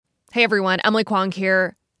Hey everyone, Emily Kwong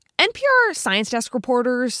here. NPR Science Desk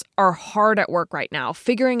reporters are hard at work right now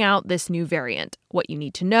figuring out this new variant, what you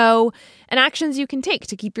need to know, and actions you can take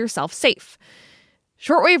to keep yourself safe.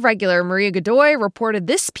 Shortwave regular Maria Godoy reported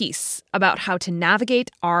this piece about how to navigate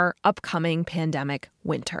our upcoming pandemic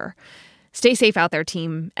winter. Stay safe out there,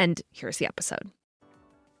 team, and here's the episode.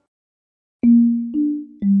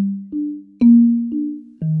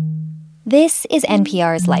 This is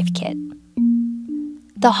NPR's Life Kit.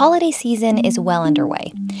 The holiday season is well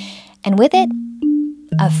underway, and with it,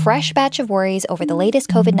 a fresh batch of worries over the latest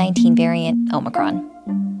COVID-19 variant, Omicron.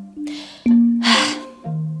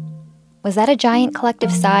 Was that a giant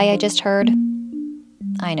collective sigh I just heard?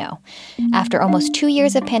 I know. After almost 2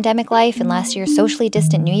 years of pandemic life and last year's socially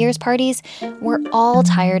distant New Year's parties, we're all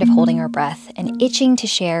tired of holding our breath and itching to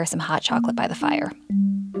share some hot chocolate by the fire.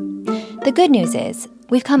 The good news is,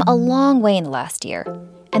 we've come a long way in the last year.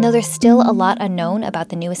 And though there's still a lot unknown about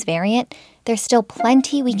the newest variant, there's still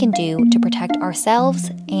plenty we can do to protect ourselves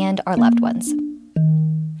and our loved ones.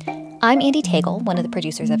 I'm Andy Tagle, one of the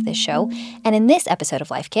producers of this show, and in this episode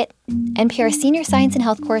of Life Kit, NPR senior science and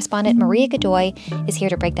health correspondent Maria Godoy is here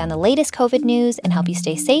to break down the latest COVID news and help you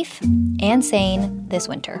stay safe and sane this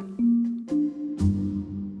winter.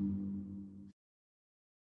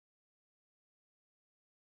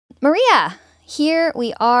 Maria! Here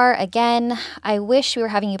we are again. I wish we were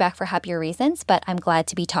having you back for happier reasons, but I'm glad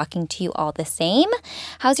to be talking to you all the same.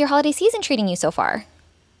 How's your holiday season treating you so far?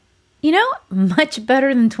 You know, much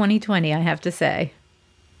better than 2020, I have to say.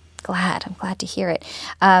 I'm glad to hear it.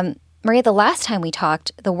 Maria, the last time we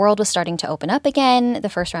talked, the world was starting to open up again. The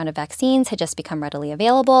first round of vaccines had just become readily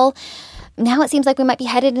available. Now it seems like we might be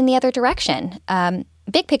headed in the other direction.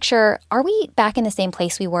 Big picture, are we back in the same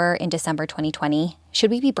place we were in December 2020?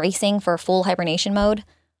 Should we be bracing for full hibernation mode?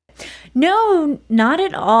 No, not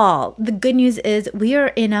at all. The good news is we are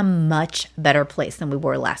in a much better place than we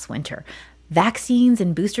were last winter. Vaccines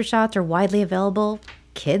and booster shots are widely available.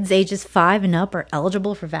 Kids ages 5 and up are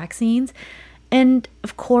eligible for vaccines. And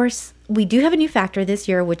of course, we do have a new factor this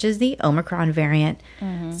year, which is the Omicron variant.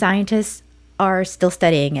 Mm-hmm. Scientists are still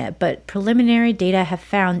studying it, but preliminary data have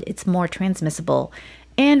found it's more transmissible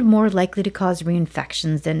and more likely to cause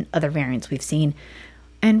reinfections than other variants we've seen.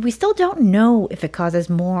 And we still don't know if it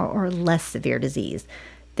causes more or less severe disease.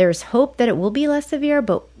 There's hope that it will be less severe,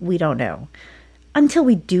 but we don't know. Until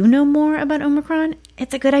we do know more about Omicron,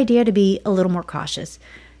 it's a good idea to be a little more cautious.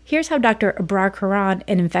 Here's how Dr. Abrar Karan,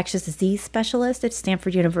 an infectious disease specialist at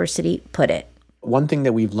Stanford University, put it. One thing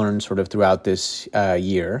that we've learned sort of throughout this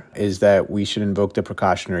year is that we should invoke the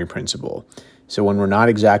precautionary principle. So when we're not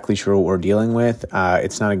exactly sure what we're dealing with,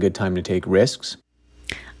 it's not a good time to take risks.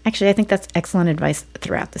 Actually, I think that's excellent advice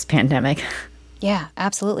throughout this pandemic. Yeah,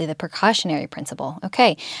 absolutely. The precautionary principle.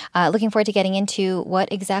 Okay. Looking forward to getting into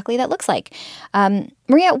what exactly that looks like.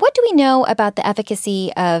 Maria, what do we know about the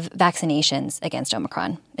efficacy of vaccinations against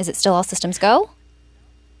Omicron? Is it still all systems go?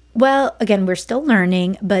 Well, again, we're still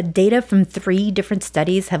learning, but data from 3 different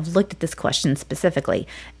studies have looked at this question specifically,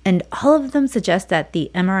 and all of them suggest that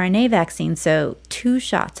the mRNA vaccine, so 2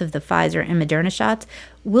 shots of the Pfizer and Moderna shots,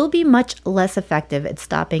 will be much less effective at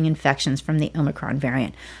stopping infections from the Omicron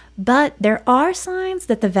variant. But there are signs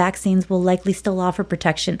that the vaccines will likely still offer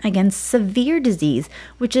protection against severe disease,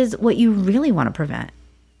 which is what you really want to prevent.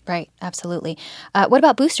 Right, absolutely. What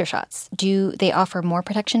about booster shots? Do they offer more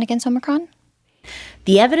protection against Omicron?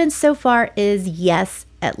 The evidence so far is yes,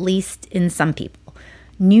 at least in some people.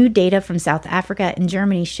 New data from South Africa and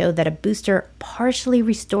Germany show that a booster partially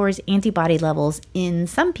restores antibody levels in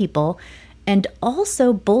some people and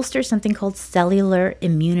also bolsters something called cellular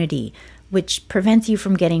immunity, which prevents you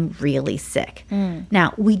from getting really sick.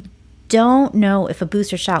 Now, we don't know if a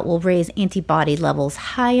booster shot will raise antibody levels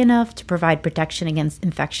high enough to provide protection against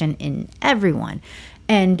infection in everyone,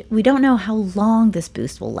 and we don't know how long this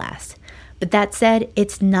boost will last. But that said,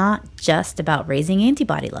 it's not just about raising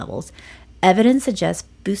antibody levels. Evidence suggests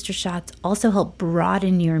booster shots also help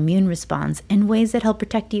broaden your immune response in ways that help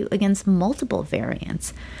protect you against multiple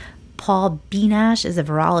variants. Paul Benash is a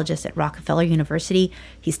virologist at Rockefeller University.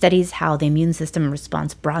 He studies how the immune system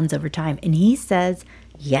response broadens over time, and he says,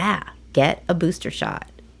 yeah, get a booster shot.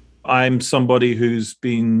 I'm somebody who's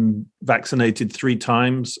been vaccinated 3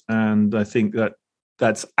 times, and I think that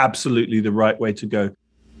that's absolutely the right way to go.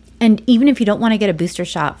 And even if you don't want to get a booster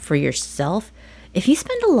shot for yourself, if you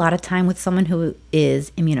spend a lot of time with someone who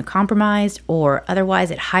is immunocompromised or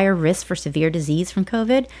otherwise at higher risk for severe disease from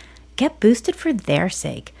COVID, get boosted for their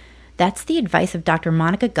sake. That's the advice of Dr.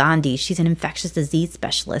 Monica Gandhi. She's an infectious disease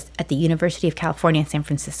specialist at the University of California, San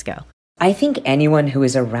Francisco. I think anyone who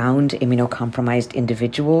is around immunocompromised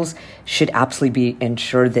individuals should absolutely be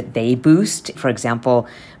ensured that they boost. For example,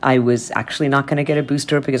 I was actually not going to get a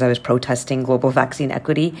booster because I was protesting global vaccine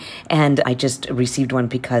equity, and I just received one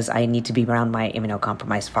because I need to be around my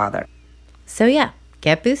immunocompromised father. So yeah,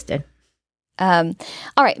 get boosted. All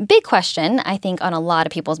right, big question, I think, on a lot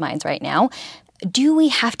of people's minds right now. Do we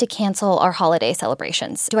have to cancel our holiday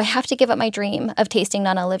celebrations? Do I have to give up my dream of tasting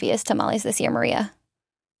Nana Olivia's tamales this year, Maria?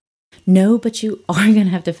 No, but you are going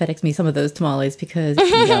to have to FedEx me some of those tamales because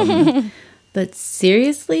yum. But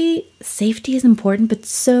seriously, safety is important, but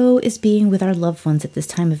so is being with our loved ones at this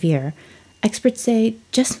time of year. Experts say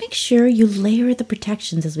just make sure you layer the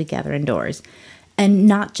protections as we gather indoors. And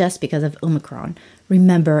not just because of Omicron.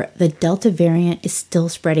 Remember, the Delta variant is still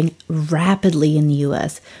spreading rapidly in the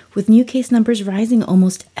U.S., with new case numbers rising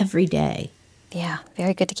almost every day. Yeah,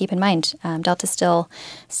 very good to keep in mind. Delta's still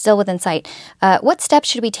within sight. What steps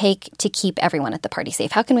should we take to keep everyone at the party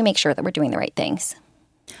safe? How can we make sure that we're doing the right things?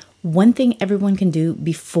 One thing everyone can do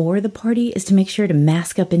before the party is to make sure to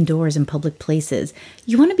mask up indoors in public places.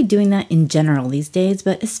 You want to be doing that in general these days,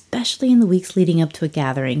 but especially in the weeks leading up to a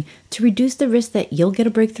gathering, to reduce the risk that you'll get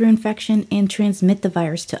a breakthrough infection and transmit the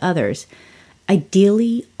virus to others.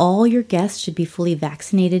 Ideally, all your guests should be fully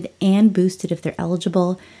vaccinated and boosted if they're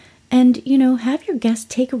eligible. And, have your guests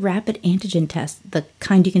take a rapid antigen test, the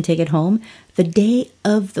kind you can take at home, the day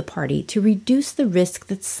of the party to reduce the risk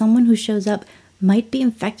that someone who shows up might be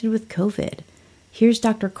infected with COVID. Here's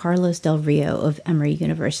Dr. Carlos Del Rio of Emory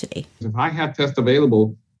University. If I have tests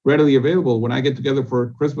readily available, when I get together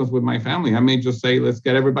for Christmas with my family, I may just say, let's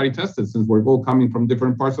get everybody tested since we're all coming from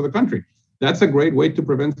different parts of the country. That's a great way to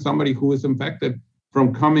prevent somebody who is infected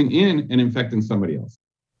from coming in and infecting somebody else.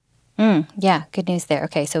 Yeah, good news there.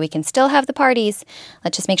 Okay, so we can still have the parties.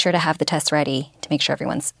 Let's just make sure to have the tests ready to make sure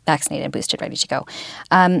everyone's vaccinated and boosted, ready to go.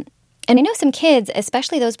 And I know some kids,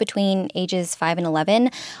 especially those between ages 5 and 11,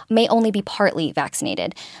 may only be partly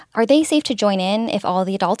vaccinated. Are they safe to join in if all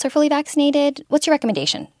the adults are fully vaccinated? What's your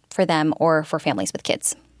recommendation for them or for families with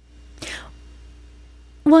kids?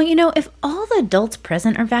 Well, if all the adults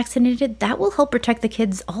present are vaccinated, that will help protect the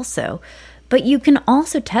kids also. But you can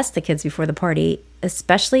also test the kids before the party,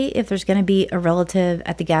 especially if there's going to be a relative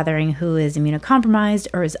at the gathering who is immunocompromised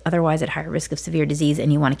or is otherwise at higher risk of severe disease,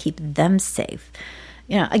 and you want to keep them safe.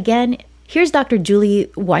 Again, here's Dr. Julie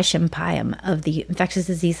Weishampayam of the Infectious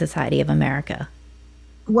Disease Society of America.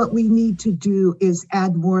 What we need to do is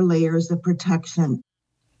add more layers of protection.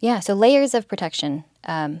 Yeah, so layers of protection.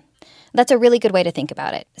 That's a really good way to think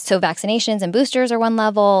about it. So vaccinations and boosters are one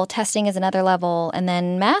level, testing is another level, and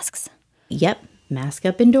then masks? Yep, mask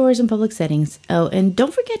up indoors in public settings. Oh, and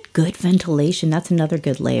don't forget good ventilation. That's another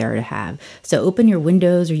good layer to have. So open your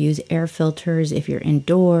windows or use air filters if you're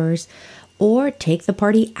indoors. Or take the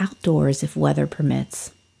party outdoors if weather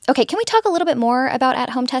permits. Okay, can we talk a little bit more about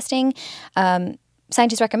at-home testing?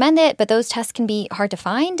 Scientists recommend it, but those tests can be hard to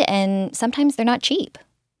find, and sometimes they're not cheap.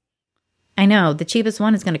 I know, the cheapest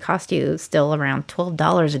one is going to cost you still around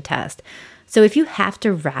 $12 a test. So if you have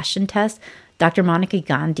to ration test, Dr. Monica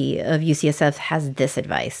Gandhi of UCSF has this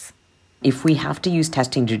advice. If we have to use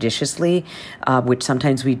testing judiciously, which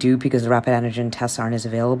sometimes we do because the rapid antigen tests aren't as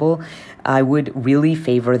available, I would really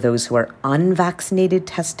favor those who are unvaccinated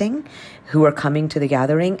testing, who are coming to the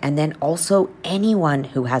gathering, and then also anyone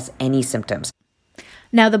who has any symptoms.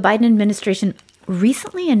 Now, the Biden administration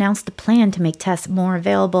recently announced a plan to make tests more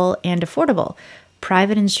available and affordable.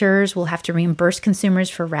 Private insurers will have to reimburse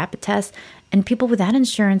consumers for rapid tests, and people without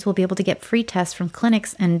insurance will be able to get free tests from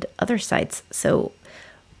clinics and other sites. So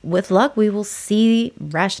with luck, we will see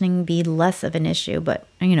rationing be less of an issue, but,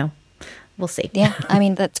 we'll see. Yeah,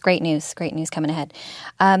 that's great news. Great news coming ahead.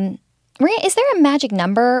 Maria, is there a magic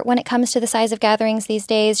number when it comes to the size of gatherings these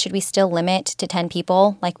days? Should we still limit to 10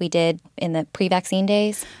 people like we did in the pre-vaccine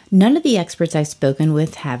days? None of the experts I've spoken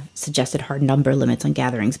with have suggested hard number limits on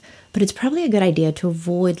gatherings, but it's probably a good idea to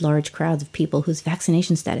avoid large crowds of people whose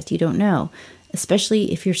vaccination status you don't know,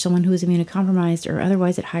 especially if you're someone who is immunocompromised or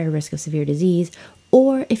otherwise at higher risk of severe disease,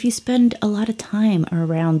 or if you spend a lot of time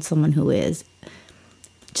around someone who is.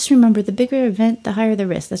 Just remember, the bigger event, the higher the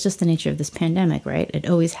risk. That's just the nature of this pandemic, right? It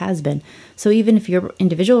always has been. So even if your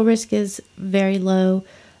individual risk is very low,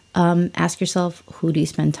 ask yourself, who do you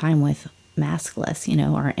spend time with maskless,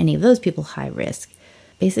 are any of those people high risk?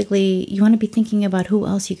 Basically, you want to be thinking about who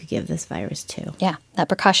else you could give this virus to. Yeah, that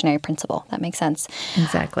precautionary principle. That makes sense.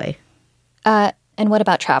 Exactly. And what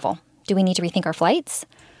about travel? Do we need to rethink our flights?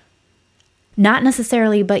 Not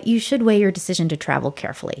necessarily, but you should weigh your decision to travel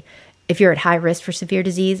carefully. If you're at high risk for severe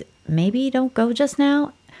disease, maybe don't go just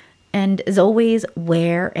now. And as always,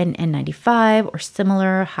 wear an N95 or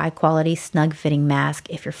similar high-quality, snug-fitting mask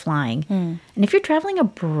if you're flying. And if you're traveling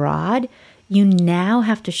abroad, you now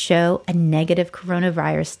have to show a negative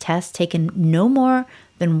coronavirus test taken no more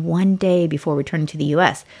than 1 day before returning to the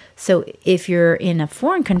U.S. So if you're in a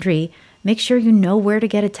foreign country, make sure you know where to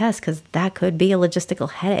get a test because that could be a logistical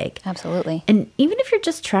headache. Absolutely. And even if you're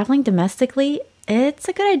just traveling domestically, it's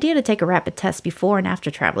a good idea to take a rapid test before and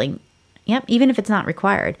after traveling. Yep, even if it's not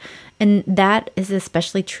required. And that is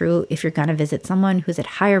especially true if you're going to visit someone who's at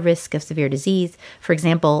higher risk of severe disease, for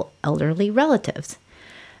example, elderly relatives.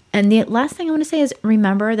 And the last thing I want to say is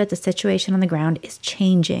remember that the situation on the ground is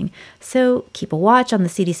changing. So keep a watch on the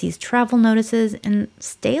CDC's travel notices and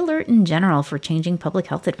stay alert in general for changing public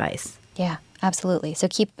health advice. Yeah, absolutely. So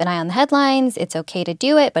keep an eye on the headlines. It's okay to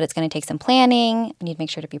do it, but it's going to take some planning. You need to make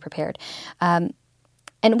sure to be prepared. And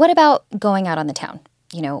what about going out on the town?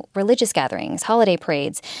 You know, religious gatherings, holiday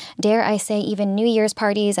parades, dare I say even New Year's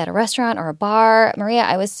parties at a restaurant or a bar. Maria,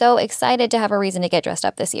 I was so excited to have a reason to get dressed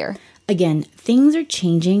up this year. Again, things are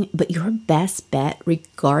changing, but your best bet,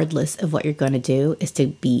 regardless of what you're going to do, is to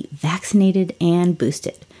be vaccinated and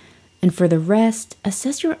boosted. And for the rest,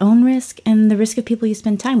 assess your own risk and the risk of people you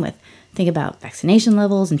spend time with. Think about vaccination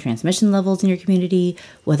levels and transmission levels in your community,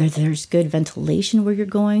 whether there's good ventilation where you're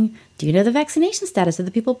going. Do you know the vaccination status of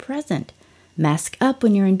the people present? Mask up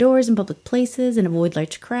when you're indoors in public places and avoid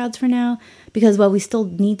large crowds for now, because while we still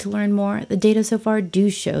need to learn more, the data so far do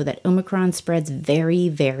show that Omicron spreads very,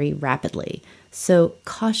 very rapidly. So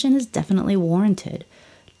caution is definitely warranted.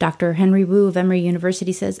 Dr. Henry Wu of Emory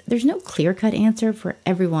University says there's no clear-cut answer for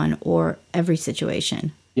everyone or every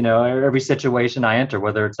situation. You know, every situation I enter,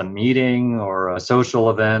 whether it's a meeting or a social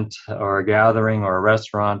event or a gathering or a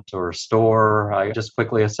restaurant or a store, I just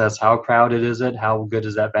quickly assess how crowded is it, how good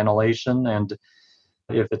is that ventilation, and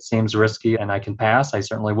if it seems risky and I can pass, I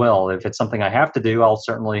certainly will. If it's something I have to do, I'll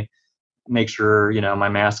certainly make sure, you know, my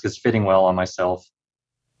mask is fitting well on myself.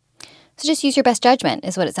 So just use your best judgment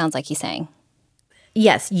is what it sounds like he's saying.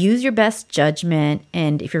 Yes, use your best judgment,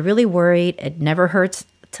 and if you're really worried, it never hurts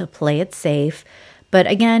to play it safe. But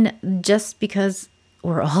again, just because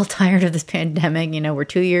we're all tired of this pandemic, you know, we're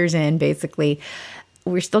 2 years in, basically,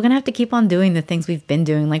 we're still going to have to keep on doing the things we've been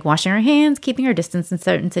doing, like washing our hands, keeping our distance in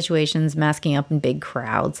certain situations, masking up in big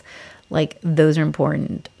crowds. Like, those are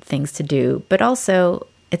important things to do. But also,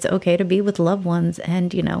 it's okay to be with loved ones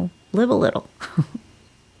and, you know, live a little.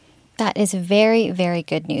 That is very, very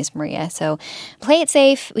good news, Maria. So play it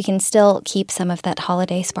safe. We can still keep some of that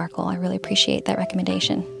holiday sparkle. I really appreciate that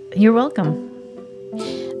recommendation. You're welcome.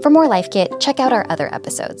 For more Life Kit, check out our other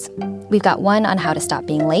episodes. We've got one on how to stop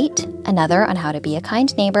being late, another on how to be a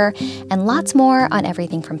kind neighbor, and lots more on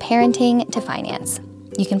everything from parenting to finance.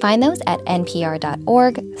 You can find those at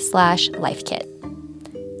npr.org/lifekit.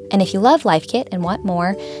 And if you love Life Kit and want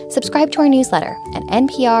more, subscribe to our newsletter at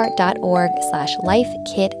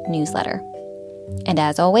npr.org/lifekitnewsletter. And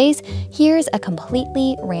as always, here's a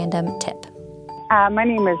completely random tip. My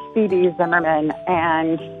name is Phoebe Zimmerman,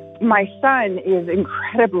 and my son is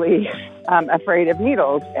incredibly afraid of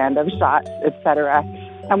needles and of shots, etc.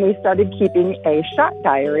 And we started keeping a shot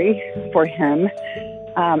diary for him.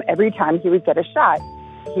 Every time he would get a shot,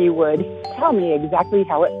 he would tell me exactly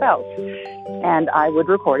how it felt. And I would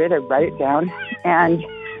record it, I'd write it down. And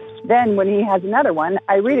then when he has another one,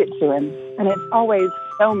 I read it to him. And it's always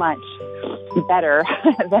so much better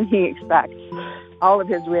than he expects. All of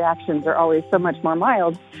his reactions are always so much more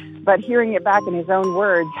mild. But hearing it back in his own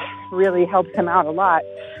words really helped him out a lot.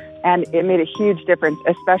 And it made a huge difference,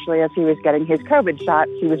 especially as he was getting his COVID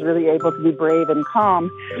shots. He was really able to be brave and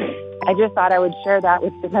calm. I just thought I would share that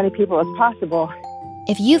with as many people as possible.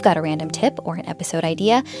 If you've got a random tip or an episode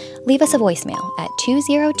idea, leave us a voicemail at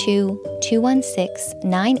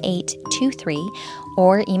 202-216-9823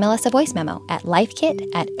 or email us a voice memo at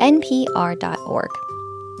lifekit@npr.org.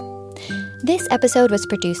 This episode was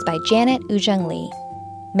produced by Janet Ujung Lee.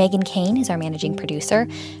 Megan Kane is our managing producer.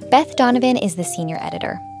 Beth Donovan is the senior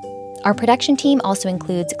editor. Our production team also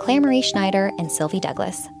includes Claire Marie Schneider and Sylvie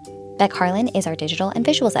Douglas. Beck Harlan is our digital and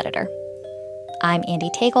visuals editor. I'm Andy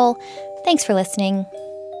Tagle. Thanks for listening.